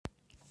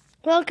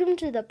Welcome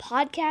to the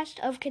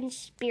podcast of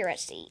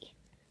conspiracy.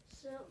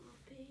 So, my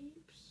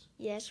peeps.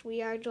 Yes,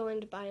 we are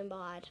joined by a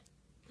mod.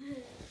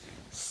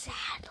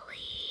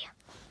 Sadly.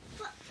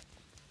 But,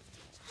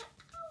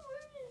 how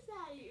rude is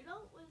that? You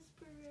don't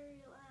whisper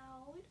very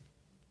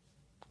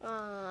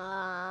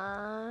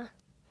loud.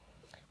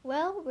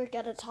 Well, we're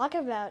going to talk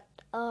about,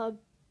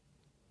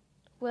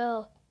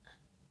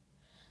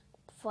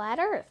 flat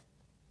Earth,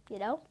 you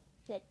know?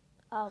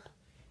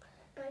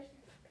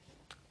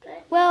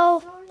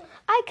 Well,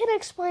 I can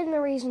explain the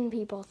reason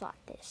people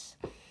thought this.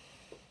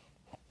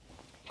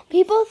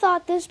 People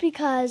thought this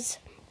because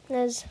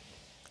there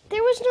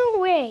was no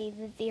way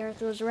that the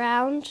Earth was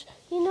round.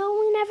 You know,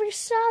 we never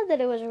saw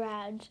that it was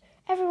round.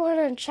 Everyone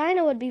in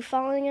China would be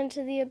falling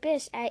into the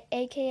abyss,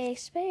 aka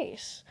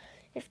space,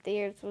 if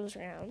the Earth was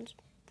round.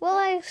 Well,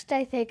 at least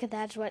I think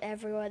that's what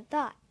everyone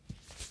thought.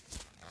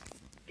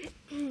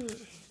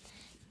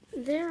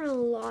 There are a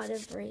lot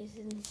of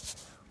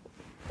reasons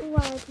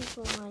why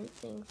people might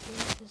think the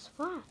Earth is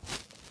flat.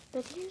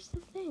 But here's the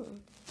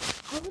thing.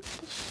 How would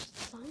the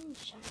sun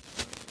shine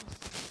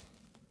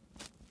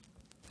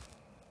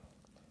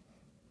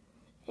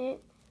on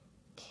us?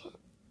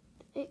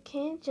 It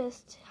can't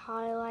just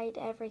highlight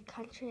every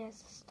country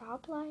as a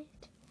stoplight.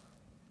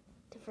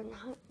 Different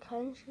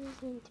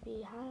countries need to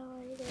be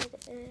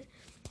highlighted.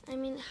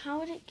 How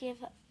would it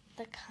give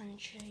the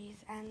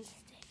countries and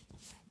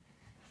states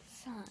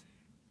sun?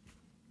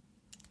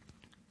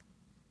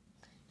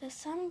 The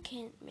sun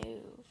can't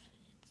move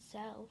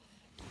itself.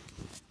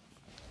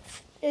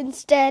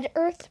 Instead,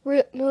 Earth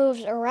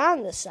moves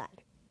around the sun.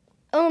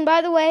 Oh, and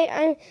by the way,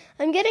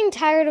 I'm getting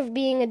tired of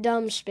being a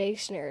dumb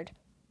space nerd.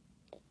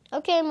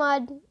 Okay,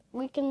 Mod,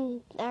 we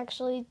can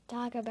actually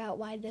talk about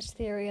why this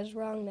theory is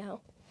wrong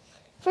now.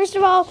 First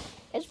of all,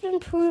 it's been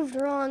proved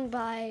wrong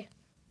by,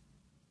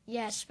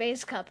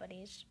 space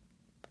companies.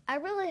 I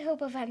really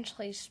hope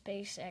eventually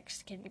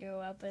SpaceX can go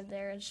up in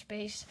there in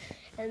space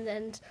and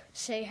then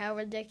say how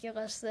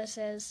ridiculous this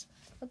is.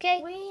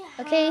 Okay?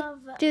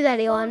 Do that,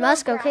 Elon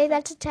Musk. Okay,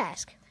 that's a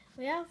task.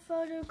 We have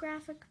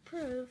photographic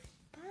proof,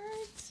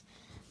 but,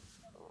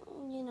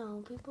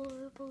 people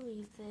who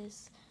believe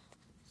this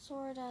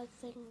sort of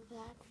think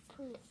that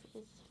proof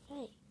is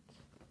fake.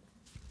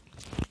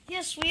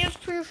 Yes, we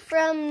have proof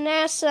from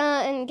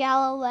NASA and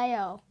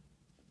Galileo.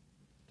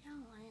 He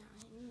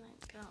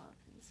might go up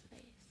in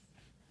space.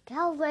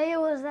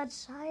 Galileo was that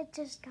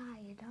scientist guy,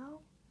 you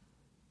know?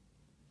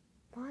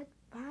 What?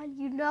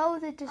 You know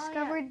that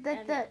discovered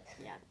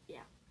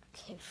Yeah.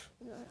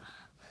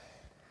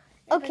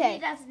 Okay. But he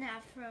doesn't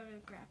have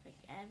photographic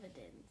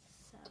evidence,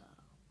 so.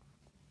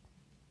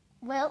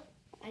 Well,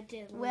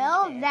 this.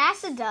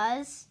 NASA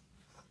does.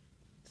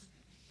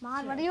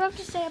 Mod, what do you have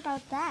to say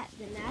about that?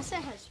 The NASA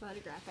has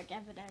photographic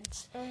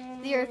evidence.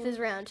 The Earth is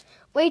round.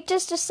 Wait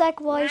just a sec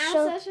while I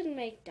show... NASA should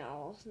make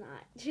dolls,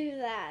 not do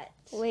that.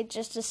 Wait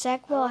just a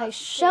sec while I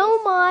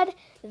show Mod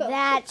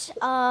that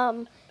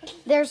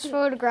there's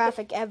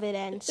photographic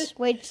evidence.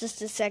 Wait just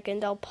a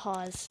second, I'll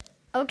pause.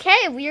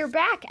 Okay, we are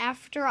back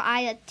after I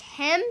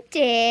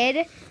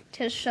attempted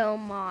to show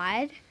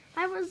Mod.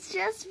 I was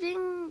just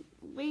being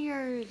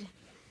weird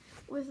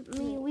with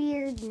me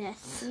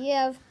weirdness.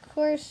 Yeah, of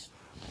course.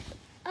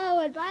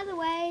 Oh, and by the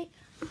way,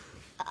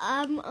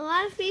 a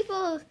lot of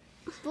people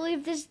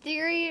believe this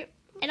theory,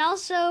 and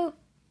also,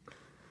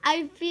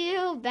 I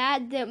feel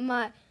bad that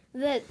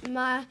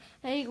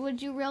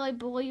would you really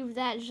believe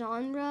that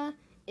genre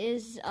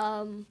is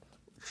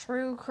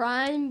true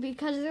crime,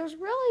 because there's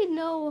really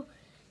no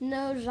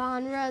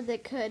genre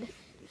that could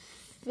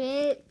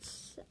fit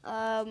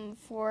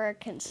for a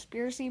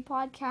conspiracy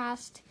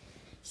podcast.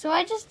 So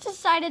I just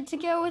decided to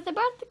go with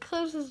about the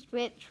closest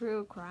bit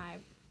true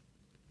crime.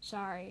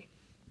 Sorry.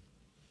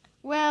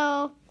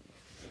 Well,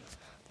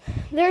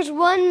 there's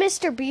one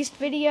Mr. Beast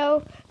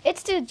video.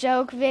 It's a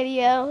joke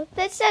video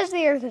that says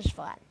the Earth is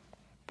flat.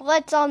 But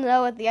let's all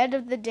know at the end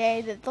of the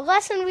day that the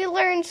lesson we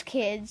learned,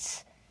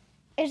 kids,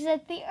 is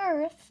that the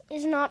Earth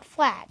is not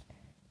flat.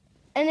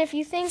 And if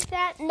you think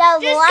that, just go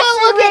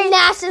look at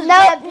NASA's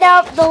webpage.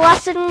 Nope. The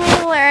lesson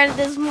we learned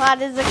is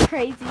Mod is a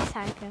crazy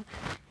psycho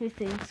who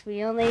thinks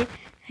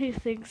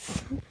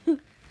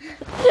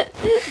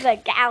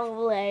that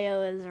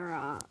Galileo is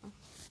wrong.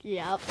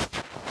 Yep.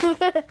 By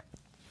the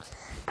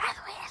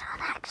way, I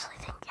don't actually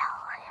think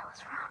Hellllllloooooo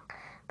was wrong,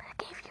 but it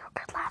gave you a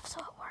good laugh, so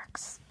it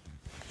works.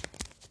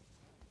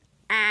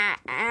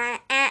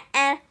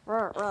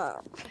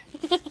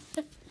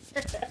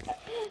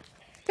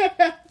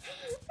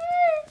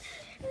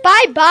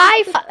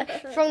 Bye-bye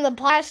from the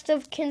blast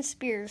of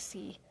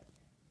conspiracy.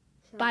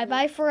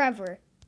 Bye-bye forever.